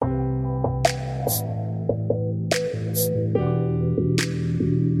It's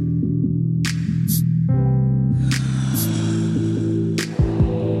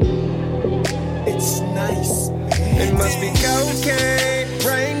nice, man. It must be cocaine,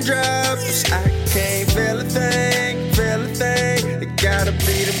 raindrops. I can't feel a thing, feel a thing. It gotta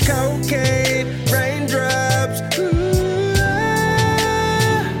be them cocaine, raindrops.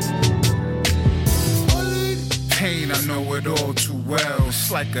 Pain, I know it all too well. It's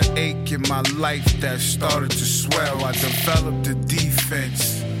like an ache in my life that started to swell. I developed a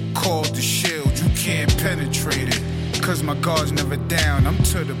defense called the shield. You can't penetrate it, cause my guard's never down. I'm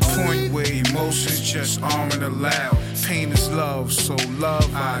to the point where emotions just aren't allowed. Pain is love, so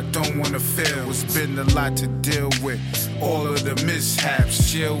love I don't wanna feel. It's been a lot to deal with, all of the mishaps,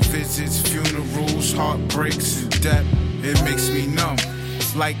 jail visits, funerals, heartbreaks, and death. It makes me numb,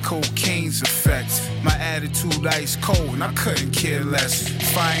 like cocaine's effect. My attitude ice cold and I couldn't care less.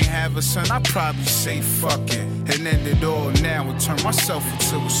 If I ain't have a son, I'd probably say fuck it and end it all now and turn myself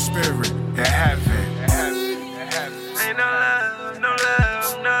into a spirit and heaven. Ain't no love, no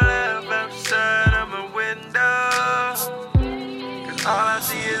love, no love outside of my window. Cause all I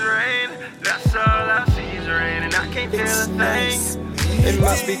see is rain, that's all I see is rain. And I can't feel a thing. It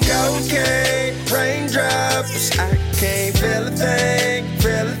must be cocaine, raindrops. I can't feel a thing,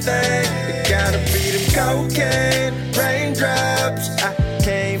 feel a thing. It gotta be them cocaine, raindrops. I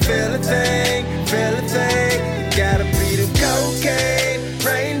can't feel a thing, feel a thing. It gotta be them cocaine,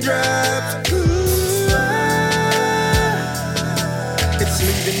 raindrops. It's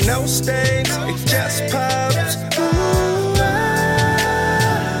leaving no stains, it just pops.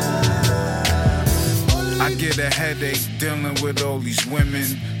 I get a headache dealing with all these women,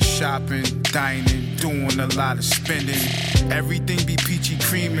 shopping, dining, doing a lot of spending. Everything be peachy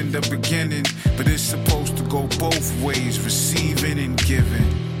cream in the beginning, but it's supposed to go both ways, receiving and giving.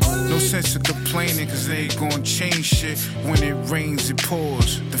 No sense of complaining, cause they ain't gonna change shit. When it rains, it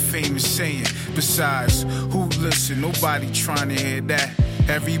pours, the famous saying. Besides, who listen? Nobody trying to hear that.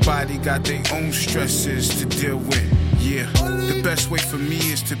 Everybody got their own stresses to deal with. Yeah, the best way for me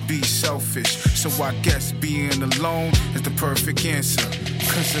is to be selfish. So I guess being alone is the perfect answer.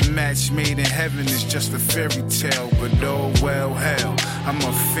 Cause a match made in heaven is just a fairy tale. But oh well, hell, I'm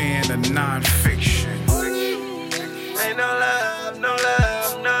a fan of non-fiction. Ain't no love, no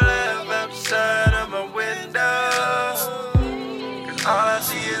love, no love outside of my window. Cause all I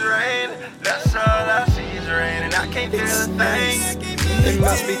see is rain, that's all I see is rain. And I can't feel a thing. It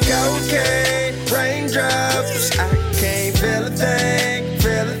must be cocaine, raindrops. I can't feel a thing,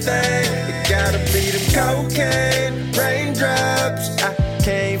 feel a thing. It gotta be them cocaine, raindrops. I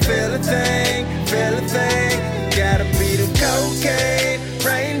can't feel a thing, feel a thing. It gotta be them cocaine,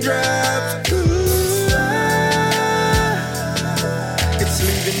 raindrops. It's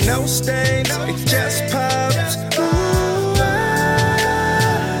leaving no stains, it just pops.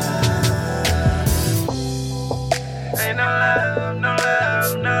 Ain't no love, no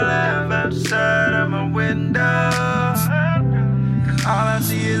love, no love outside of my window.